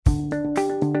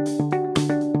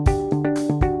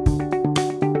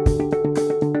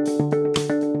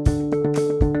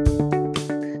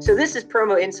This is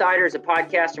Promo Insiders, a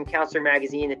podcast from Counselor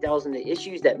Magazine that delves into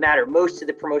issues that matter most to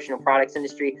the promotional products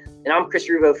industry. And I'm Chris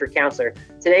Ruvo for Counselor.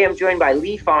 Today, I'm joined by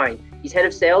Lee Fine. He's head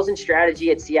of sales and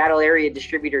strategy at Seattle area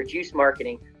distributor Juice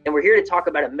Marketing. And we're here to talk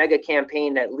about a mega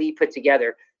campaign that Lee put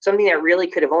together, something that really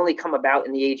could have only come about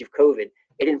in the age of COVID.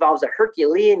 It involves a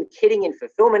Herculean kitting and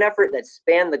fulfillment effort that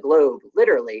spanned the globe,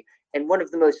 literally, and one of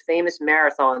the most famous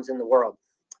marathons in the world.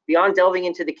 Beyond delving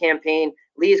into the campaign,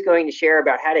 Lee is going to share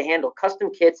about how to handle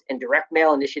custom kits and direct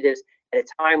mail initiatives at a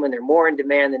time when they're more in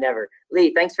demand than ever.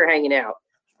 Lee, thanks for hanging out.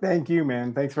 Thank you,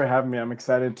 man. Thanks for having me. I'm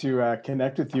excited to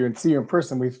connect with you and see you in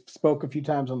person. We've spoke a few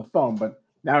times on the phone, but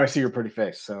now I see your pretty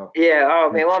face. So yeah.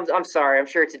 Oh man. Well, I'm sorry. I'm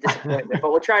sure it's a disappointment,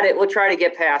 but we'll try to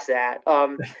get past that.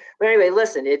 But anyway,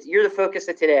 listen. You're the focus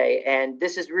of today, and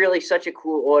this is really such a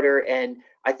cool order, and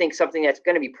I think something that's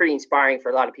going to be pretty inspiring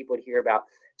for a lot of people to hear about.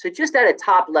 So just at a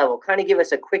top level, kind of give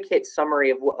us a quick hit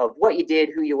summary of what you did,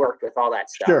 who you worked with, all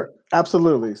that stuff. Sure,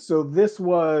 absolutely. So this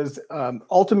was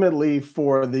ultimately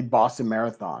for the Boston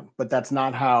Marathon, but that's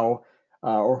not how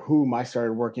or whom I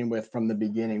started working with from the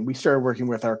beginning. We started working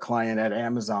with our client at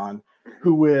Amazon,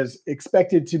 who was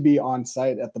expected to be on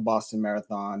site at the Boston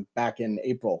Marathon back in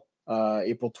April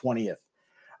 20th.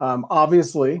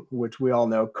 Obviously, which we all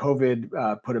know,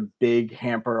 COVID put a big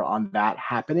hamper on that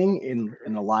happening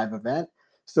in a live event.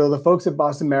 So the folks at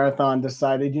Boston Marathon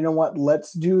decided, you know what,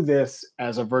 let's do this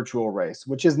as a virtual race,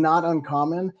 which is not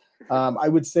uncommon. I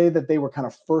would say that they were kind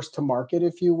of first to market,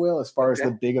 if you will, as far as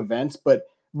the big events, but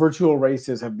virtual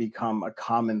races have become a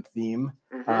common theme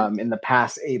in the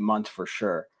past 8 months for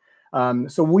sure.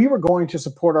 So we were going to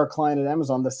support our client at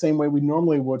Amazon the same way we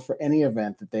normally would for any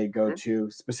event that they go to,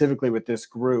 specifically with this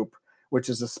group, which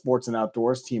is a sports and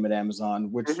outdoors team at Amazon,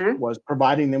 which was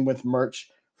providing them with merch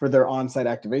for their on-site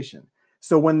activation.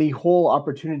 So when the whole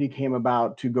opportunity came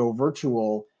about to go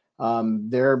virtual,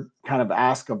 their kind of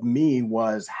ask of me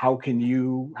was, how can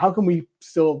we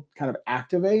still kind of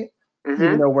activate,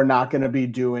 even though we're not going to be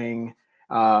doing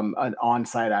an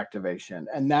on-site activation?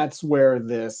 And that's where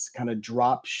this kind of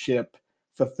drop ship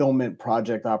fulfillment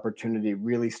project opportunity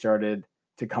really started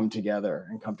to come together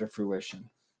and come to fruition.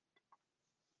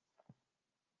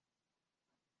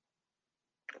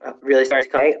 Really sorry.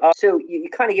 Okay. So you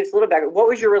kind of give us a little background. What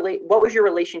was your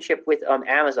relationship with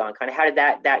Amazon? Kind of how did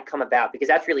that come about? Because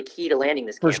that's really key to landing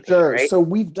this campaign. For sure. Right? So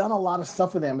we've done a lot of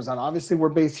stuff with Amazon. Obviously, we're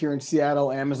based here in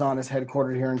Seattle. Amazon is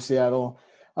headquartered here in Seattle.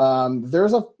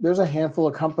 There's a handful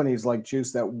of companies like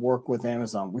Juice that work with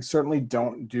Amazon. We certainly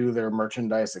don't do their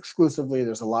merchandise exclusively.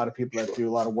 There's a lot of people that do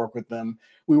a lot of work with them.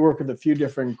 We work with a few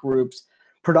different groups.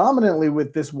 Predominantly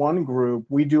with this one group,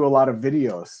 we do a lot of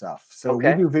video stuff. So we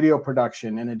do video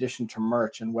production in addition to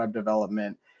merch and web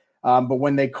development. But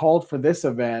when they called for this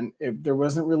event, there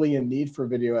wasn't really a need for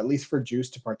video, at least for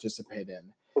Juice to participate in.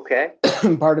 Okay.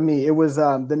 Pardon me. It was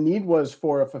the need was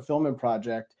for a fulfillment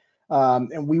project.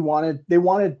 And they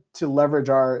wanted to leverage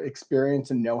our experience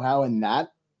and know-how in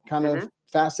that kind of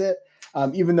facet,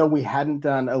 even though we hadn't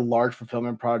done a large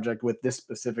fulfillment project with this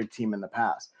specific team in the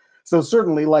past. So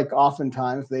certainly, like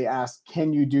oftentimes, they ask,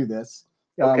 can you do this?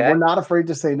 We're not afraid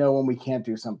to say no when we can't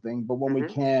do something, but when we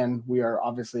can, we are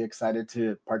obviously excited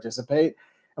to participate.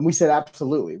 And we said,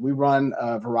 absolutely. We run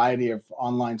a variety of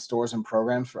online stores and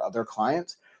programs for other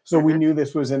clients. So we knew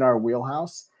this was in our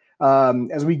wheelhouse.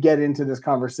 As we get into this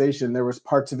conversation, there was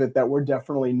parts of it that were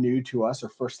definitely new to us or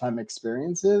first-time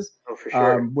experiences, for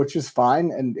sure. Which is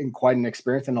fine and quite an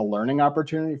experience and a learning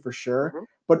opportunity for sure.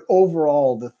 But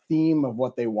overall, the theme of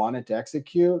what they wanted to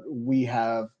execute, we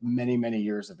have many, many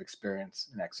years of experience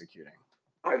in executing.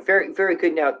 All right, very, very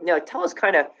good. Now tell us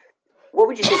kind of, what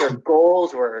would you say their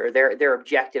goals were, or their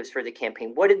objectives for the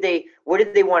campaign? What did they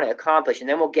want to accomplish? And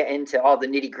then we'll get into all the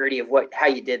nitty gritty of how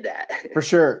you did that. For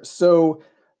sure. So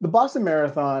the Boston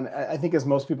Marathon, I think, as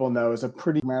most people know, is a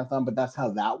pretty marathon, but that's how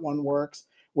that one works.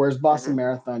 Whereas Boston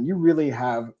Marathon, you really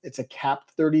it's a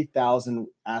capped 30,000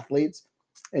 athletes,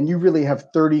 and you really have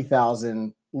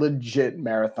 30,000 legit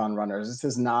marathon runners. This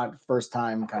is not first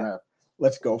time kind of,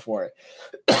 let's go for it.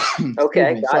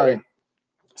 Got it.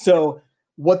 So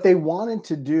what they wanted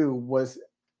to do was,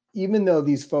 even though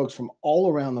these folks from all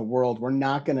around the world were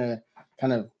not going to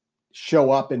kind of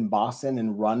show up in Boston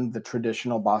and run the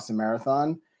traditional Boston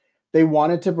Marathon, they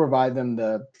wanted to provide them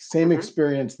the same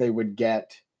experience they would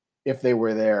get if they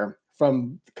were there,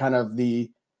 from kind of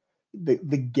the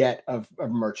get of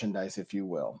merchandise, if you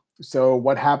will. So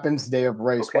what happens day of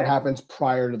race? What happens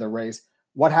prior to the race?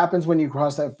 What happens when you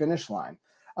cross that finish line?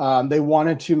 They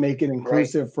wanted to make it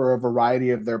inclusive for a variety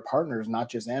of their partners, not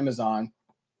just Amazon,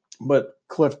 but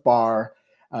Cliff Bar,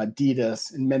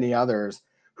 Adidas, and many others,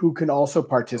 who can also Okay.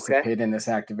 participate in this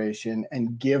activation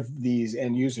and give these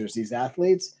end users, these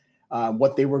athletes,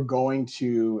 what they were going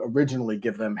to originally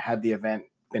give them had the event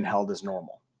been held as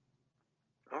normal.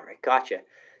 All right, gotcha.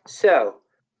 So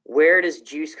where does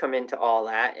Juice come into all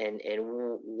that, and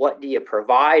what do you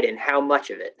provide and how much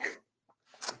of it?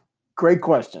 Great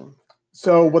question.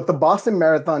 So what the Boston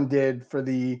Marathon did for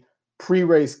the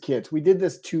pre-race kits, we did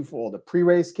this twofold, a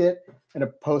pre-race kit and a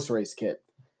post-race kit.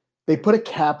 They put a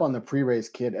cap on the pre-race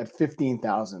kit at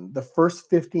 15,000. The first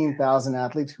 15,000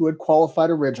 athletes who had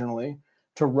qualified originally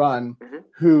to run,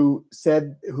 who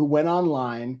went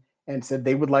online and said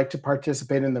they would like to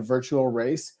participate in the virtual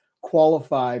race,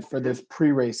 qualified for this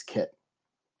pre-race kit.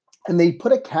 And they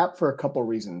put a cap for a couple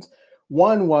reasons.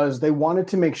 One was they wanted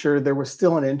to make sure there was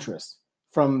still an interest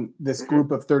from this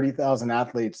group of 30,000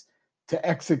 athletes to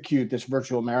execute this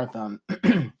virtual marathon.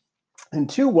 And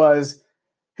two was,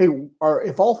 hey,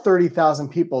 if all 30,000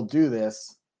 people do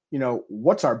this,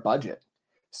 what's our budget?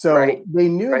 So they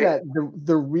knew that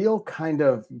the real kind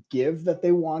of give that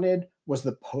they wanted was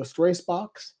the post-race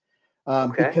box,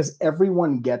 because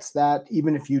everyone gets that,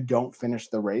 even if you don't finish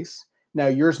the race. Now,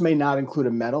 yours may not include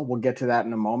a medal. We'll get to that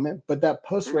in a moment. But that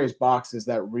post-race box is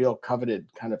that real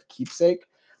coveted kind of keepsake.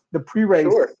 The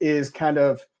pre-race is kind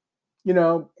of,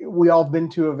 we all have been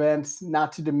to events,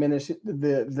 not to diminish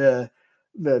the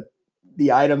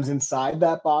items inside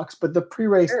that box, but the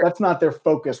pre-race, that's not their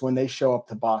focus when they show up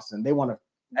to Boston. They want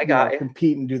to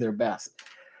compete and do their best.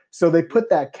 So they put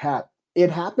that cap. It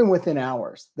happened within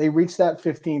hours. They reached that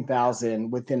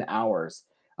 15,000 within hours.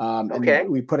 And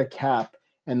we put a cap,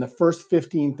 and the first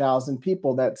 15,000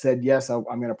 people that said, yes, I'm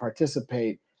going to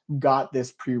participate, got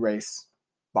this pre-race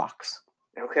box.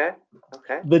 Okay.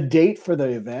 The date for the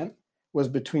event was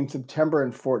between September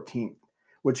and 14th,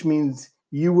 which means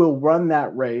you will run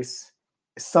that race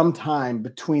sometime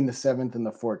between the 7th and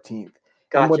the 14th.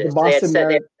 Gotcha. And what the Boston they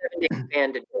had 7 days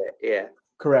span to do it. Yeah.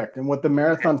 Correct. And what the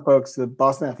marathon folks, the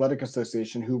Boston Athletic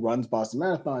Association, who runs Boston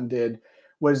Marathon, did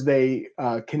was they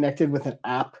connected with an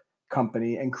app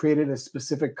company and created a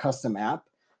specific custom app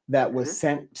that was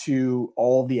sent to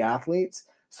all the athletes.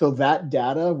 So that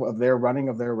data of their running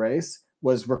of their race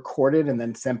was recorded and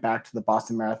then sent back to the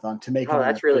Boston Marathon to make it an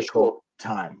official really cool.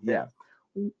 time. Yeah.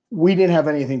 We didn't have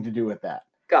anything to do with that.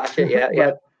 Gotcha.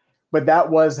 Yeah. But that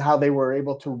was how they were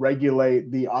able to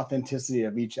regulate the authenticity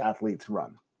of each athlete's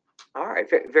run. All right.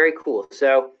 Very cool.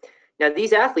 So now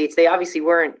these athletes, they obviously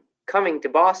weren't coming to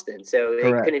Boston, so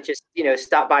they couldn't just,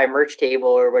 stop by a merch table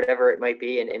or whatever it might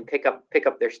be and pick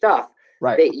up their stuff.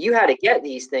 Right. You had to get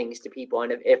these things to people.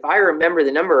 And if I remember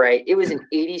the number right, it was in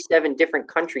 87 different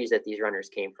countries that these runners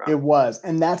came from. It was.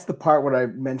 And that's the part what I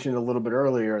mentioned a little bit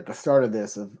earlier at the start of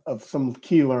this of some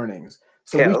key learnings.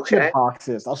 So we ship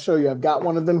boxes. I'll show you. I've got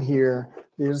one of them here.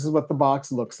 This is what the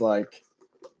box looks like.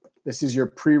 This is your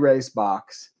pre-race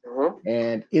box.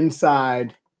 And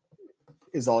inside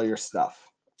is all your stuff.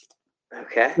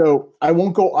 Okay. So I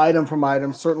won't go item from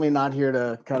item. Certainly not here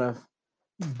to kind of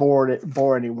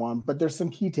bore anyone, but there's some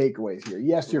key takeaways here.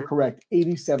 Yes, you're correct.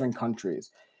 87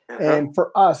 countries. And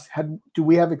for us, do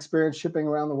we have experience shipping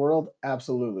around the world?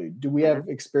 Absolutely. Do we have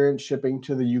experience shipping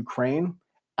to the Ukraine?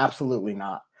 Absolutely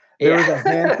not. There was a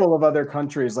handful of other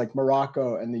countries like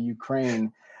Morocco and the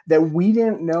Ukraine that we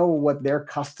didn't know what their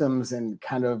customs and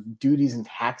kind of duties and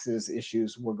taxes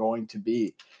issues were going to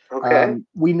be.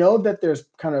 We know that there's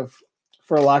kind of,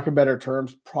 for lack of better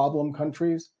terms, problem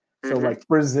countries. So like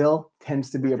Brazil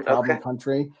tends to be a problem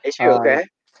country. It's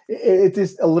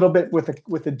just a little bit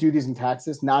with the duties and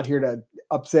taxes. Not here to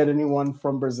upset anyone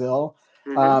from Brazil,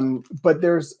 but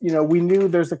there's we knew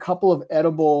there's a couple of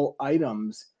edible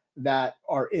items that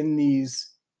are in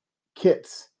these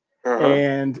kits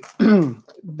and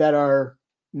that are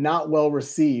not well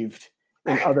received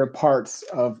in other parts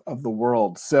of the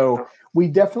world. So we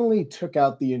definitely took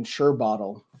out the Ensure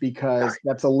bottle because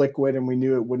that's a liquid and we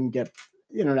knew it wouldn't get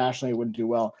internationally, it wouldn't do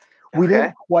well. We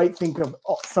didn't quite think of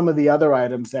some of the other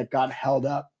items that got held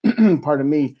up, pardon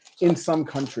me, in some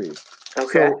countries.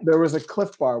 So there was a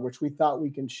Cliff Bar, which we thought we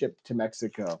can ship to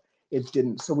Mexico. It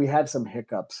didn't. So we had some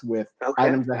hiccups with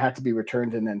items that had to be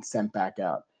returned and then sent back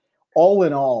out. All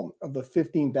in all, of the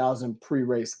 15,000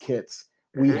 pre-race kits,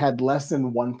 we had less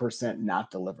than 1%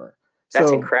 not deliver.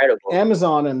 That's incredible.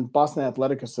 Amazon and Boston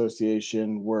Athletic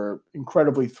Association were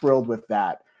incredibly thrilled with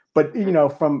that. But,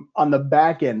 from on the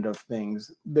back end of things,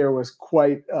 there was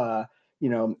quite, I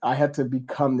had to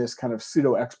become this kind of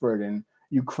pseudo expert in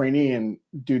Ukrainian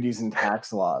duties and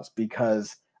tax laws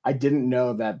because I didn't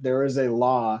know that there is a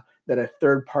law that a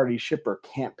third party shipper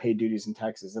can't pay duties and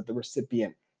taxes, that the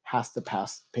recipient has to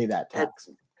pay that tax.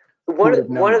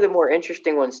 One of the more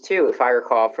interesting ones too, if I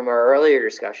recall from our earlier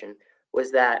discussion,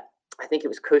 was that I think it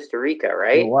was Costa Rica, It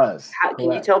right? was.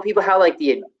 Can you tell people how like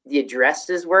the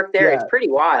addresses work there? Yeah. It's pretty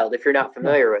wild if you're not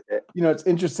familiar with it. You know, it's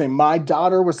interesting. My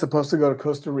daughter was supposed to go to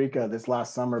Costa Rica this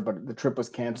last summer, but the trip was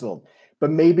canceled.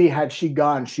 But maybe had she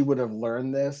gone, she would have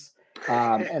learned this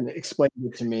and explained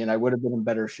it to me, and I would have been in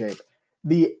better shape.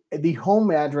 The home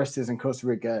addresses in Costa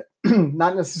Rica,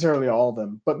 not necessarily all of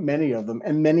them, but many of them,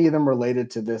 and many of them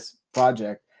related to this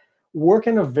project, work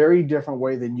in a very different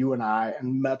way than you and I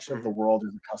and much of the world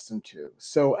is accustomed to.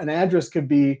 So an address could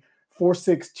be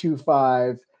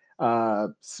 4625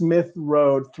 Smith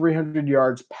Road, 300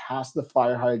 yards past the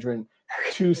fire hydrant,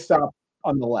 2 stops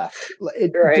on the left.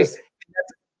 It Right. just,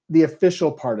 that's the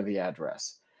official part of the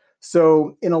address.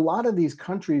 So in a lot of these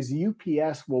countries,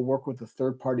 UPS will work with a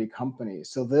third-party company.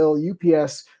 So they'll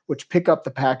UPS, which pick up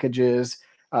the packages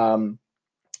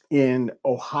in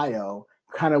Ohio,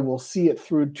 kind of will see it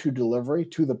through to delivery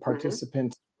to the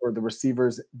participants or the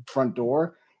receiver's front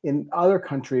door. In other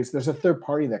countries, there's a third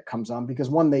party that comes on because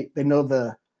one, they know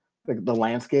the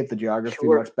landscape, the geography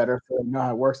much better, so they know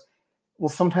how it works. Well,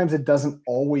 sometimes it doesn't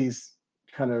always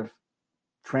kind of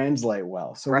translate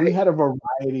well. So we had a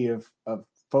variety of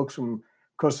folks from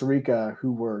Costa Rica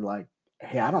who were like,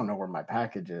 hey, I don't know where my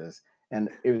package is. And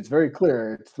it was very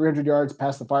clear, it's 300 yards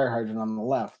past the fire hydrant on the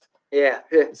left. Yeah.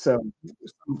 So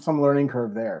some learning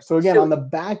curve there. So again, on the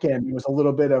back end, it was a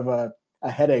little bit of a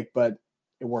headache, but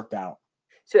it worked out.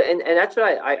 So, and that's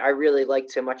what I really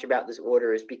liked so much about this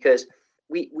order is because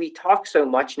we talk so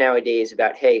much nowadays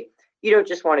about, hey, you don't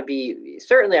just want to be,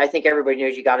 certainly I think everybody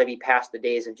knows you got to be past the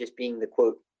days of just being the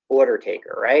quote order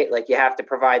taker, right? Like you have to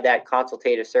provide that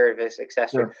consultative service, etc.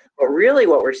 Sure. But really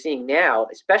what we're seeing now,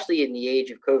 especially in the age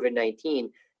of COVID-19,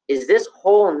 is this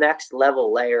whole next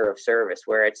level layer of service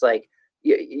where it's like,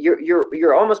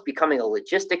 you're almost becoming a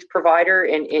logistics provider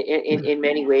in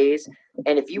many ways,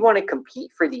 and if you want to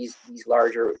compete for these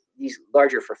larger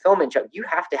fulfillment jobs, you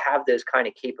have to have those kind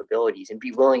of capabilities and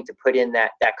be willing to put in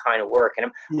that kind of work.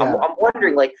 And I'm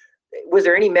wondering, like, was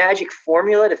there any magic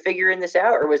formula to figuring this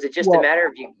out, or was it just a matter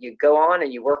of you go on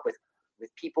and you work with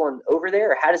people over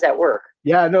there, or how does that work?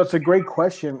 Yeah, no, it's a great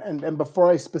question. And before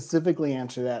I specifically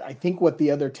answer that, I think what the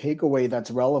other takeaway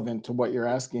that's relevant to what you're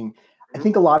asking, I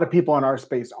think a lot of people in our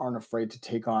space aren't afraid to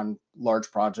take on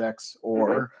large projects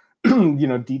or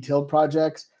detailed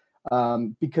projects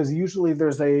because usually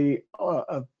there's a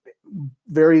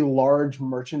very large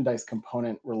merchandise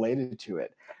component related to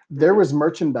it. There was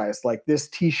merchandise like this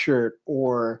T-shirt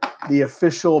or the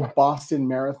official Boston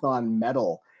Marathon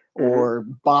medal or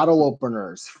bottle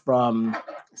openers from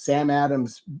Sam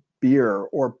Adams beer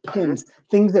or pins,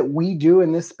 things that we do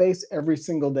in this space every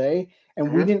single day.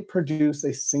 And we didn't produce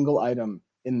a single item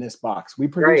in this box. We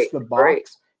produced the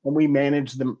box and we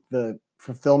managed the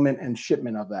fulfillment and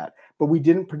shipment of that. But we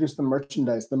didn't produce the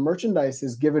merchandise. The merchandise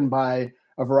is given by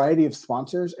a variety of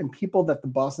sponsors and people that the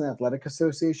Boston Athletic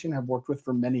Association have worked with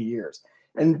for many years.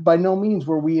 And by no means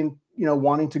were we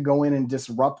wanting to go in and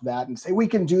disrupt that and say, we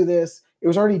can do this. It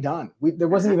was already done. There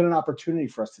wasn't even an opportunity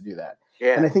for us to do that.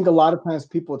 Yeah. And I think a lot of times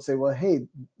people would say, well, hey,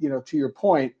 to your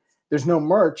point, there's no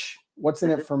merch. What's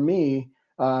in it for me?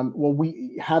 Well,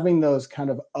 having those kind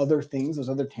of other things, those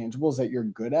other tangibles that you're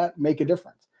good at make a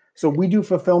difference. So we do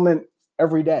fulfillment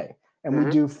every day and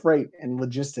we do freight and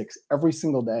logistics every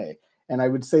single day. And I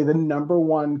would say the number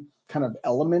one kind of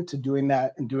element to doing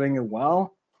that and doing it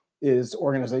well is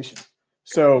organization.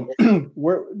 So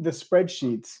we're the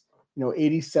spreadsheets,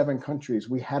 87 countries,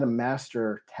 we had a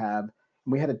master tab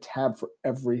and we had a tab for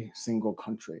every single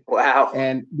country. Wow.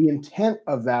 And the intent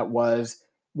of that was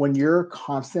when you're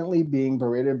constantly being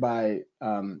berated by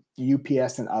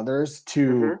UPS and others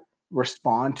to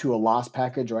respond to a lost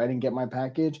package or I didn't get my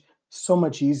package, so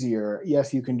much easier.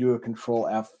 Yes, you can do a Control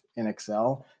F in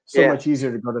Excel. So much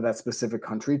easier to go to that specific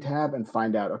country tab and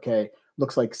find out, okay,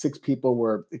 looks like 6 people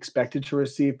were expected to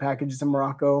receive packages in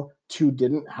Morocco, 2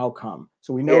 didn't. How come?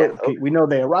 So we know we know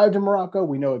they arrived in Morocco.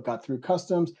 We know it got through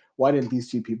customs. Why didn't these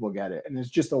 2 people get it? And it's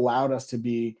just allowed us to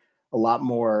be a lot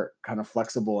more kind of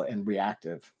flexible and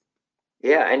reactive.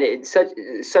 Yeah, and it's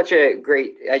such a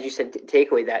great, as you said,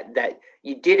 takeaway that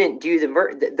you didn't do the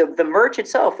merch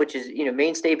itself, which is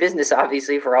mainstay business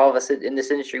obviously for all of us in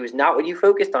this industry, was not what you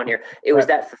focused on here. It was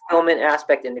that fulfillment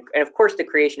aspect and of course the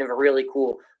creation of a really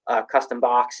cool custom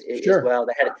box as well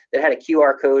that had a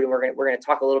QR code, and we're gonna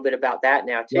talk a little bit about that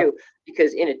now too,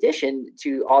 because in addition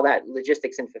to all that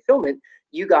logistics and fulfillment,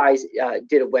 you guys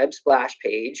did a web splash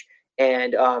page.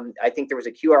 And I think there was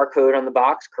a QR code on the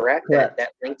box, correct? That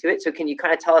linked to it. So can you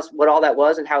kind of tell us what all that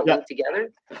was and how it linked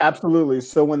together? Absolutely.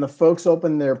 So when the folks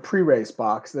open their pre-race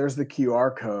box, there's the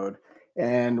QR code.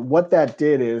 And what that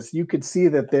did is you could see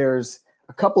that there's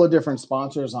a couple of different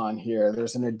sponsors on here.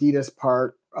 There's an Adidas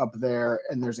part up there,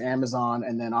 and there's Amazon,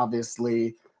 and then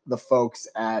obviously the folks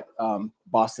at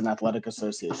Boston Athletic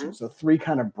Association. So 3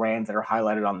 kind of brands that are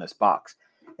highlighted on this box.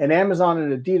 And Amazon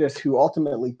and Adidas, who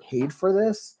ultimately paid for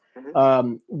this,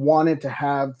 wanted to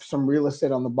have some real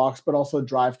estate on the box, but also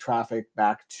drive traffic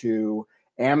back to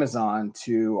Amazon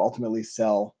to ultimately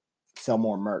sell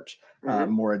more merch,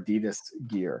 more Adidas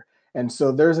gear. And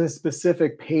so there's a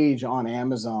specific page on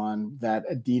Amazon that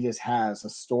Adidas has, a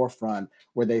storefront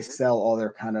where they sell all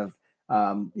their kind of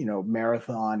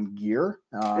marathon gear,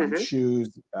 shoes,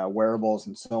 wearables,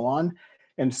 and so on.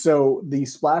 And so the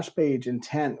splash page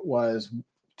intent was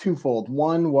twofold.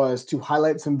 One was to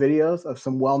highlight some videos of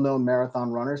some well-known marathon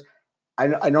runners.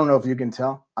 I don't know if you can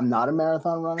tell. I'm not a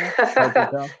marathon runner.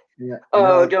 Yeah,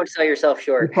 don't sell yourself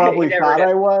short. You probably thought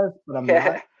I was, but I'm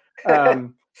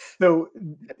not. So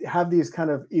have these kind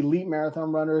of elite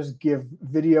marathon runners give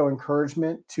video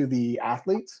encouragement to the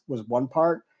athletes was one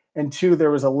part. And 2,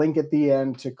 there was a link at the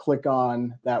end to click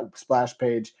on that splash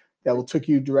page that will take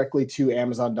you directly to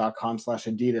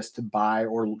amazon.com/Adidas to buy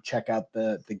or check out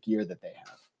the gear that they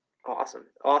have.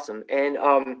 Awesome. And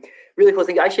really cool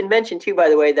thing. I should mention too, by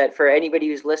the way, that for anybody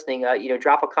who's listening,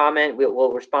 drop a comment.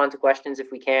 We'll respond to questions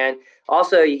if we can.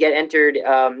 Also, you get entered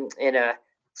in a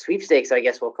sweepstakes, I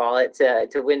guess we'll call it,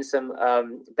 to win some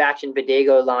Batch and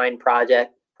Bodego line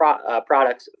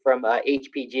products from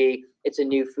HPG. It's a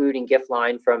new food and gift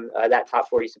line from that top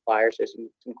 40 supplier. So some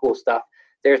cool stuff.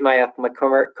 There's my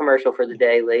commercial for the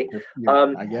day, Lee.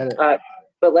 I get it.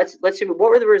 But let's see. What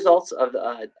were the results of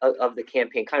the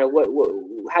campaign? Kind of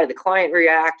how did the client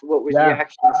react? What was the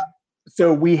reactions?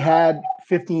 So we had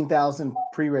 15,000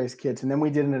 pre-race kits, and then we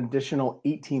did an additional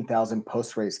 18,000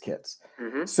 post-race kits.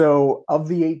 So of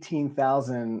the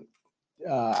 18,000,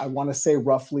 I want to say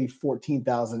roughly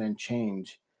 14,000 and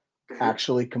change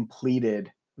actually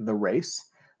completed the race.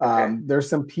 There's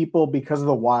some people, because of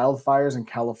the wildfires in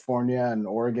California and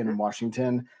Oregon and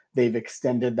Washington, they've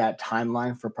extended that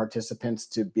timeline for participants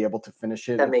to be able to finish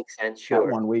it. That makes sense. Sure.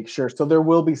 1 week. Sure. So there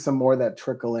will be some more that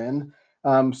trickle in.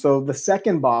 So the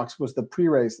second box was the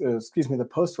the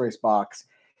post-race box.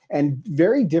 And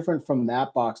very different from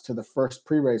that box to the first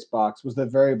pre-race box was the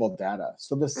variable data.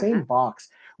 So the same box,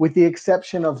 with the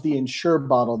exception of the Ensure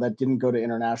bottle that didn't go to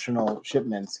international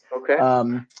shipments.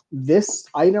 This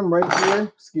item right here,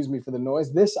 excuse me for the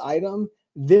noise, this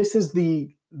is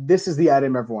the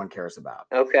item everyone cares about.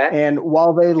 And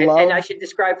while they love, and I should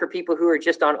describe for people who are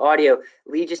just on audio,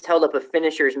 Lee just held up a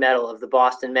finisher's medal of the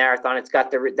Boston Marathon. It's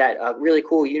got that really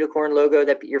cool unicorn logo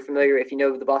that you're familiar with. If you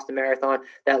know the Boston Marathon,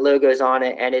 that logo's on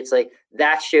it, and it's like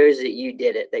that shows that you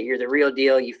did it, that you're the real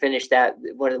deal. You finished that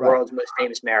one of the world's most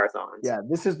famous marathons. Yeah,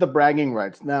 this is the bragging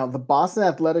rights. Now, the Boston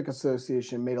Athletic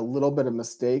Association made a little bit of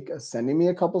mistake of sending me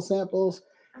a couple samples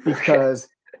because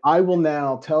I will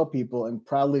now tell people and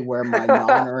proudly wear my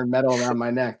non-earned medal around my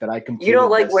neck that I completed. You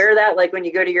don't wear that when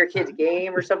you go to your kid's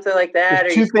game or something like that?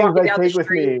 There's 2 things I take with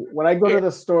me. When I go to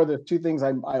the store, there's 2 things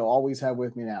I always have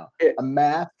with me now. A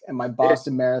mask and my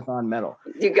Boston Marathon medal.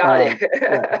 You got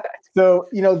it. So,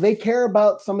 they care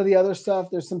about some of the other stuff.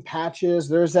 There's some patches.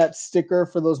 There's that sticker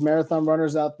for those marathon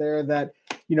runners out there that,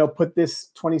 put this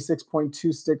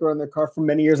 26.2 sticker on their car. For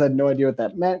many years, I had no idea what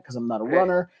that meant because I'm not a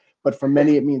runner. But for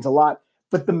many, it means a lot.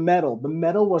 But the medal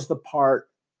was the part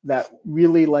that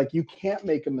really, you can't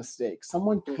make a mistake.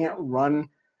 Someone can't run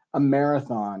a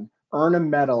marathon, earn a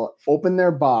medal, open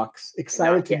their box,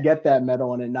 excited to get that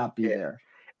medal and it not be there.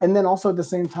 And then also at the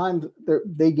same time,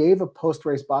 they gave a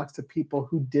post-race box to people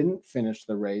who didn't finish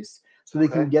the race so they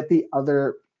can get the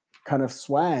other kind of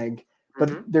swag,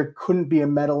 but there couldn't be a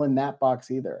medal in that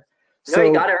box either. No,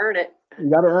 you got to earn it. You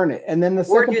got to earn it. And then the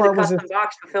second part was custom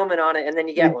box fulfillment on it, and then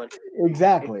you get one.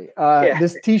 Exactly.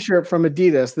 This T-shirt from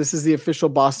Adidas. This is the official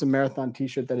Boston Marathon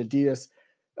T-shirt that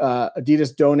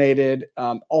Adidas donated.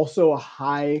 Also a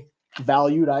high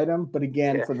valued item, but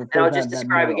again for the. And I'll just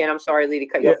describe again. I'm sorry, Lee, to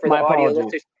cut you off for the audio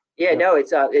listeners. No,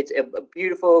 it's a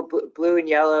beautiful blue and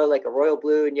yellow, like a royal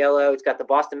blue and yellow. It's got the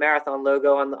Boston Marathon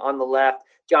logo on the left.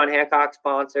 John Hancock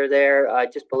sponsor there,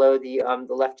 just below the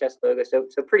left chest logo. So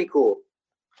pretty cool.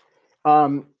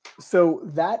 So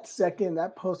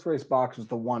that post-race box was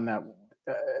the one that,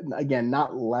 again,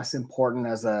 not less important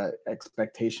as a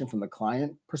expectation from the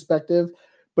client perspective,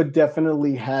 but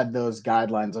definitely had those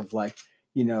guidelines of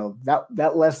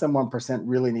that less than 1%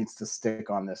 really needs to stick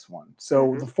on this one.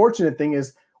 So the fortunate thing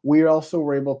is we also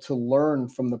were able to learn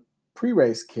from the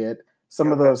pre-race kit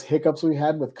some of Okay. those hiccups we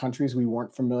had with countries we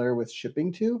weren't familiar with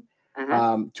shipping to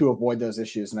avoid those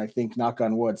issues. And I think, knock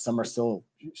on wood, some are still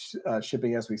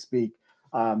shipping as we speak.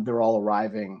 They're all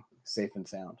arriving safe and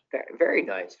sound. Very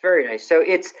nice, very nice. So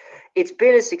it's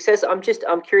been a success. I'm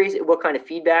curious what kind of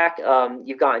feedback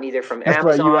you've gotten either from That's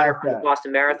right, you Amazon or asked from the that.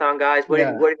 Boston Marathon guys. What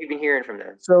Yeah. have you been hearing from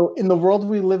them? So in the world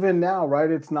we live in now, right,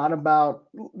 it's not about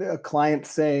a client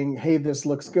saying, hey, this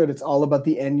looks good. It's all about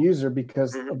the end user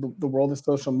because of the world of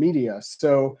social media.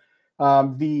 So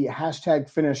the hashtag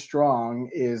Finish Strong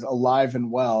is alive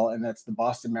and well, and that's the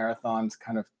Boston Marathon's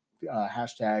kind of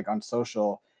hashtag on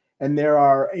social. And there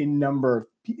are a number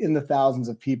in the thousands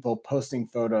of people posting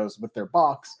photos with their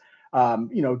box.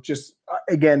 Just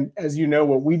again, as you know,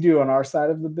 what we do on our side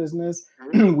of the business,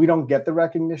 we don't get the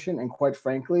recognition. And quite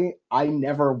frankly, I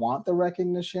never want the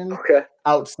recognition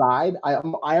outside. I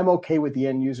am okay with the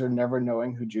end user never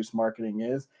knowing who Juice Marketing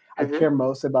is. I care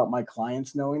most about my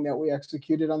clients knowing that we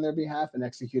executed on their behalf and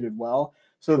executed well.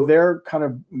 So their kind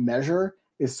of measure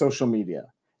is social media,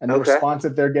 and the response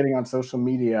that they're getting on social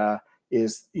media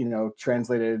is,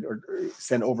 translated or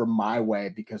sent over my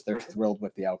way because they're thrilled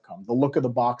with the outcome. The look of the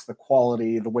box, the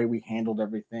quality, the way we handled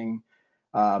everything,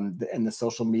 and the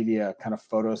social media kind of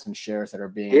photos and shares that are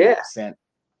being sent.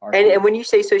 And when you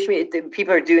say social media,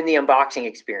 people are doing the unboxing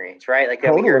experience, right? Like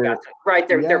we hear about, right?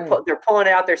 They're pulling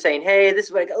it out. They're saying, "Hey, this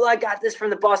is what I got this from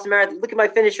the Boston Marathon. Look at my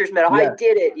finisher's medal. I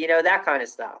did it." That kind of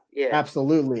stuff. Yeah,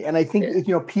 absolutely. And I think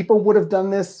people would have done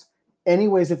this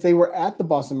anyways if they were at the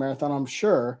Boston Marathon, I'm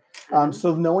sure.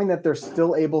 So knowing that they're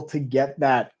still able to get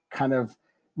that kind of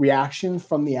reaction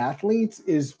from the athletes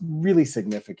is really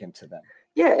significant to them.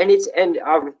 Yeah, and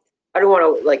I don't want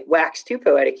to like wax too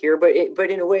poetic here, but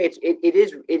in a way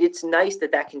it's nice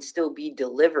that can still be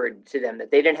delivered to them,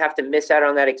 that they didn't have to miss out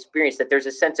on that experience, that there's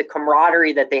a sense of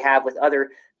camaraderie that they have with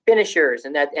other finishers,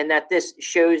 and that this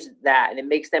shows that, and it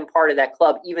makes them part of that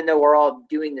club, even though we're all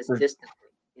doing this distantly.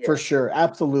 Yeah. For sure,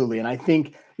 absolutely. And I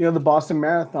think the Boston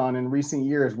Marathon in recent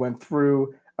years went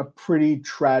through a pretty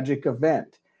tragic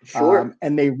event. Sure.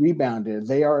 And they rebounded.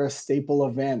 They are a staple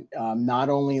event, not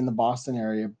only in the Boston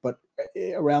area, but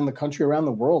around the country, around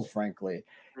the world, frankly.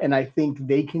 And I think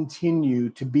they continue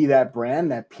to be that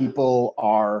brand that people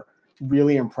are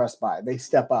really impressed by. They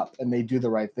step up and they do the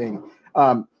right thing.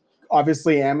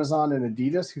 Obviously, Amazon and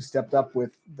Adidas, who stepped up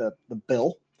with the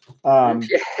bill,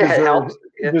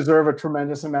 deserve a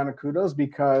tremendous amount of kudos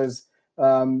because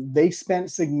they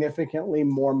spent significantly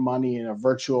more money in a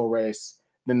virtual race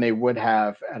than they would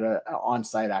have at an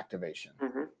on-site activation.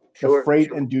 The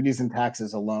freight and duties and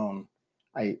taxes alone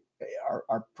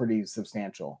are pretty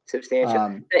substantial.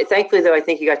 Thankfully, though, I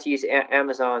think you got to use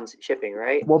Amazon's shipping,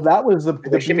 right? Well, that was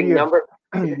the shipping number.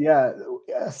 Yeah.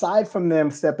 Aside from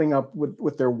them stepping up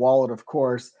with their wallet, of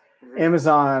course,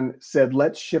 Amazon said,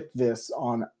 let's ship this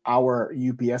on our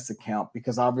UPS account,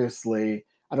 because obviously,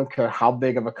 I don't care how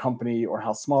big of a company or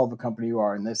how small of a company you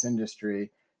are in this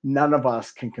industry, none of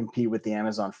us can compete with the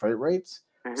Amazon freight rates.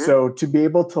 So to be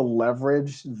able to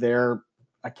leverage their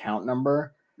account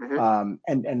number,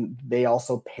 and they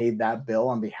they paid that bill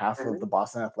on behalf of the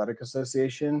Boston Athletic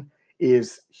Association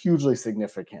is hugely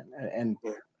significant. And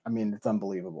I mean, it's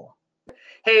unbelievable.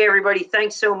 Hey, everybody.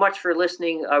 Thanks so much for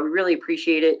listening. We really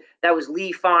appreciate it. That was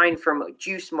Lee Fine from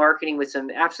Juice Marketing with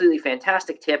some absolutely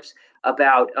fantastic tips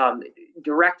about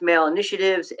direct mail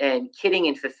initiatives and kitting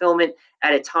and fulfillment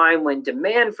at a time when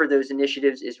demand for those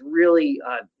initiatives is really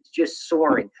just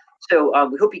soaring. So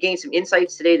we hope you gained some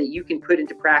insights today that you can put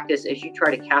into practice as you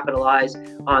try to capitalize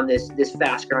on this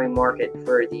fast-growing market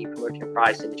for the promotion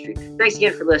products industry. Thanks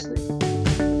again for listening.